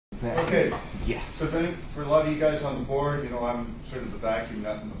Okay. Yes. So then, for a lot of you guys on the board, you know, I'm sort of the vacuum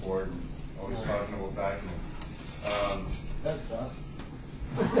nut on the board, and always talking about vacuum. That's us.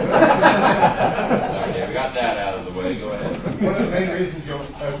 Okay, we got that out of the way. Go ahead. One of the main reasons, you know,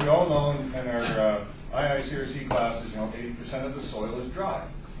 as we all know in our IICRC classes, you know, 80% of the soil is dry.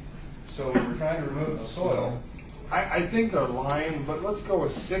 So when we're trying to remove the soil, I think they're lying, but let's go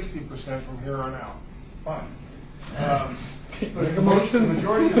with 60% from here on out. fine. But the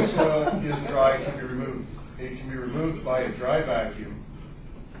majority of the soil is dry, can be removed. It can be removed by a dry vacuum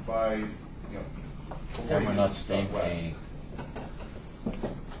by, you know, And we're not stuff stain wet. painting.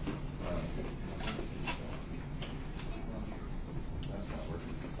 That's not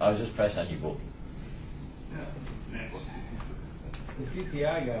working. I was just pressing on your button. Next. The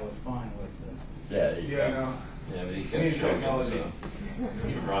CTI guy was fine with Yeah. Yeah, no. Yeah, but he Need kept showing technology. us.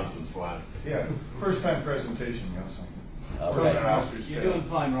 He runs some slack. Yeah, first time presentation, you know, so. Okay. First master's it. You're fail. doing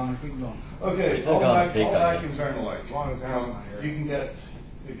fine, Ron. Keep going. Okay, Still all got a big vacuum. vacuums aren't alike. As long as Al's not here. You can get,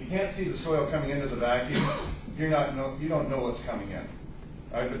 if you can't see the soil coming into the vacuum, you don't know what's coming in.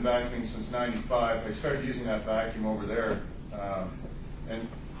 I've been vacuuming since '95. I started using that vacuum over there, and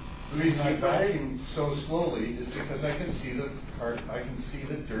the reason I vacuum so slowly is because I can see the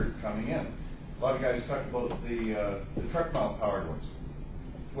dirt coming in. A lot of guys talk about the truck mount powered ones.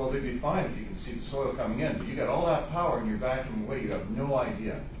 Well, they'd be fine if you can see the soil coming in, but you got all that power and you're vacuuming away, you have no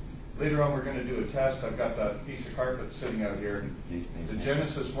idea. Later on, we're going to do a test. I've got that piece of carpet sitting out here. The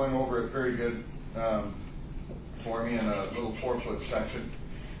Genesis went over it very good for me in a little 4-foot section.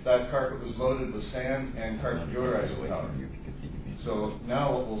 That carpet was loaded with sand and carpet deodorized powder. So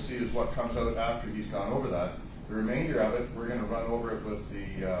now what we'll see is what comes out after he's gone over that. The remainder of it, we're going to run over it with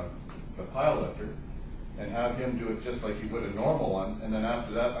the pile lifter and have him do it just like he would a normal one. And then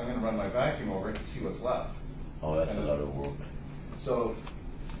after that, I'm going to run my vacuum over it and see what's left. Oh, that's a lot of work. So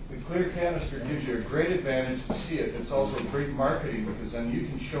the clear canister gives you a great advantage to see it. It's also great marketing because then you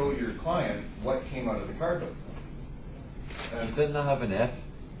can show your client what came out of the carpet. You didn't have an F?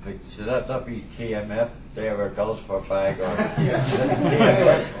 Like, should that not be TMF? There where it goes for a bag or Anyway,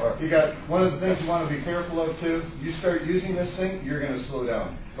 TMF? Or you got one of the things you want to be careful of too. You start using this thing, you're going to slow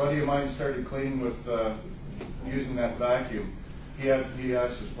down. A buddy of mine started cleaning with using that vacuum. He asked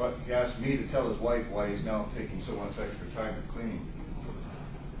me to tell his wife why he's now taking so much extra time for cleaning.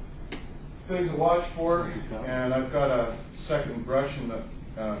 Thing to watch for, and I've got a second brush in the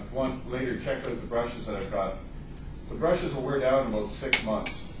one later. Check out the brushes that I've got. The brushes will wear down in about 6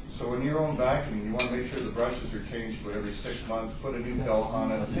 months. So when you're on vacuuming, you want to make sure the brushes are changed about every 6 months. Put a new belt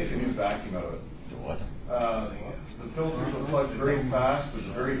on it. Take a new vacuum out of it. what? The filters will plug very fast with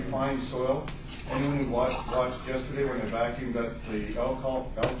very fine soil. Anyone who watched yesterday when I vacuumed up the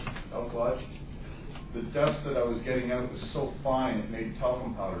alkali, the dust that I was getting out was so fine it made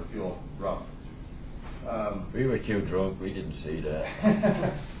talcum powder feel rough. We were too drunk, we didn't see that.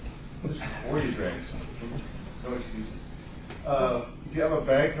 Just before you drank something. No excuses. If you have a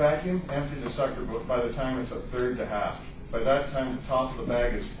bag vacuum, empty the sucker by the time it's a third to half. By that time, the top of the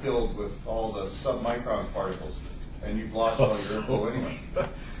bag is filled with all the submicron particles, and you've lost all your airflow anyway.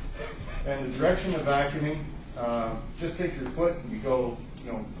 And the direction of vacuuming, just take your foot and you go,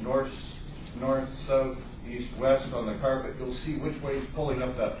 north, south, east, west on the carpet. You'll see which way is pulling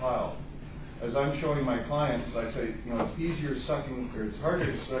up that pile. As I'm showing my clients, I say, it's easier sucking, or it's harder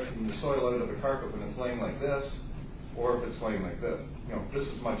sucking the soil out of a carpet when it's laying like this, or if it's laying like this.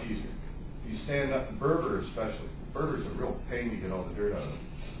 This is much easier. You stand up, Berber especially. Berber's a real pain to get all the dirt out of it.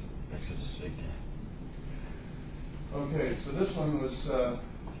 That's because it's big. Okay, so this one was, I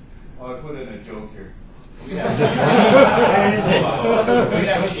put in a joke here. We have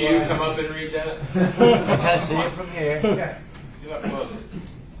you come up and read that. I can't see it from here. Yeah. Get up closer.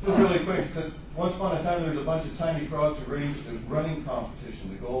 Just really quick, it said, once upon a time there was a bunch of tiny frogs arranged a running competition.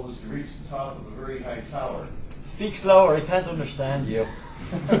 The goal was to reach the top of a very high tower. Speak slower, I can't understand you.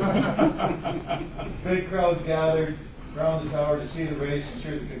 Big crowd gathered around the tower to see the race and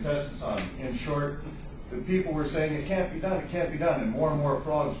cheer the contestants on. In short, the people were saying, it can't be done, and more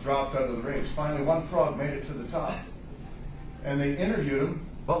frogs dropped out of the race. Finally, one frog made it to the top. And they interviewed him.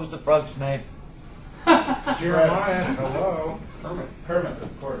 What was the frog's name? Jeremiah, hello. Kermit,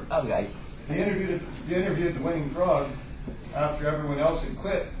 of course. Okay. They interviewed the winning frog after everyone else had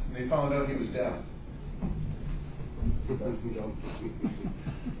quit, and they found out he was deaf. That's the joke.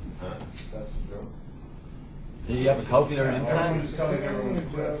 That's the joke. Did he have a cochlear Everyone implant? was telling everyone to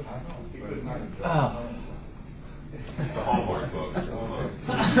quit. He couldn't hear. Oh. It's a Hallmark book. They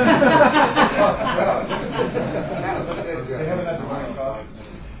haven't had the morning coffee.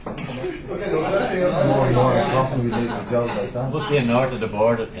 Okay, so let's see. Nothing we need to job like that. Must be a north of the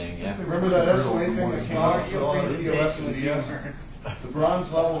border thing, yeah. Remember that SOA thing that came out with all the POS and the DS? The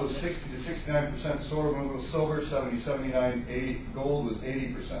bronze level was 60 to 69%, silver was silver, 70, 79, 80, gold was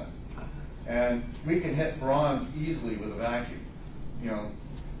 80%. And we can hit bronze easily with a vacuum, you know.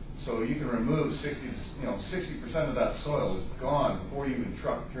 So you can remove 60% of that soil is gone before you even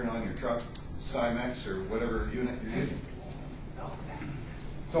turn on your truck, Cymex or whatever unit you're using.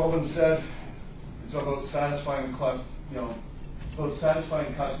 It's all been said. It's about satisfying, about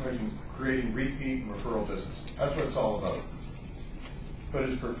satisfying customers and creating repeat and referral business. That's what it's all about. But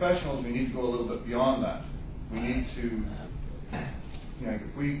as professionals, we need to go a little bit beyond that. We need to,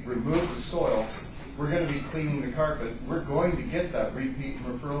 if we remove the soil, we're going to be cleaning the carpet. We're going to get that repeat and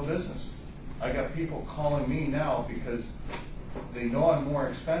referral business. I got people calling me now because they know I'm more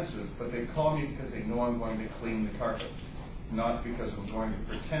expensive, but they call me because they know I'm going to clean the carpet, not because I'm going to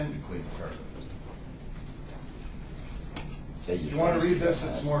pretend to clean the carpet. If you want to read this,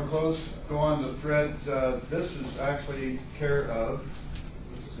 it's more close. Go on the thread. This is actually care of,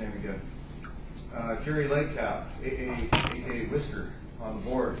 what's his name again? Jerry Lightcap, aka Whisker, on the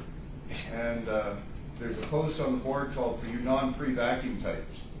board. And there's a post on the board called "For You Non-Free Vacuum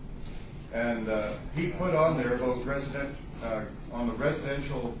Types." And he put on there about on the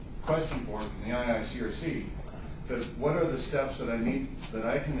residential question board from the IICRC, that what are the steps that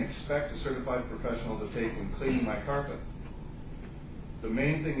I can expect a certified professional to take in cleaning my carpet. The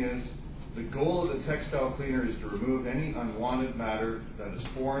main thing is, the goal of the textile cleaner is to remove any unwanted matter that is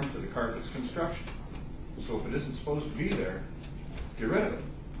foreign to the carpet's construction. So if it isn't supposed to be there, get rid of it.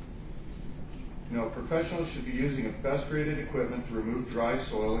 Professionals should be using a best rated equipment to remove dry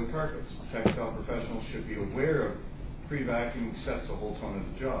soil in carpets. Textile professionals should be aware of pre-vacuuming sets the whole tone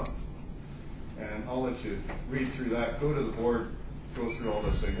of the job. And I'll let you read through that. Go to the board, go through all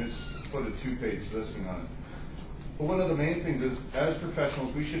this thing. It's put a 2-page listing on it. But one of the main things is, as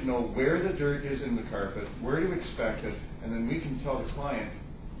professionals, we should know where the dirt is in the carpet, where to expect it, and then we can tell the client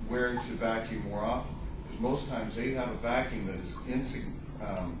where to vacuum more often. Because most times they have a vacuum that is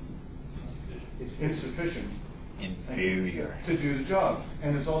insufficient Inferior. to do the job.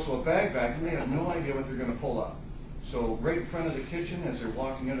 And it's also a bag vacuum. They have no idea what they're going to pull up. So right in front of the kitchen, as they're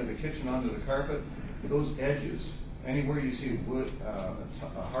walking out of the kitchen onto the carpet, those edges, anywhere you see wood,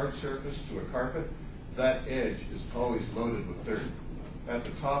 a hard surface to a carpet, that edge is always loaded with dirt. At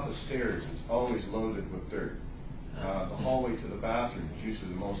the top of stairs, it's always loaded with dirt. The hallway to the bathroom is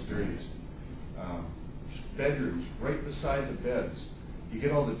usually the most dirtiest. Bedrooms, right beside the beds. You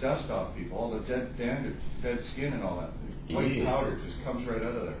get all the dust off people, all the dead dander, dead skin and all that. White Ew. powder just comes right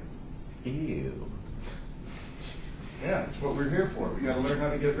out of there. Ew. Yeah, it's what we're here for. We got to learn how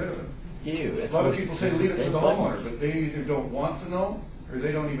to get rid of it. Ew. A lot of people say leave it to the homeowner, but they either don't want to know, or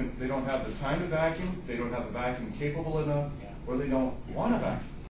they don't have the time to vacuum, they don't have a vacuum capable enough, or they don't want to vacuum.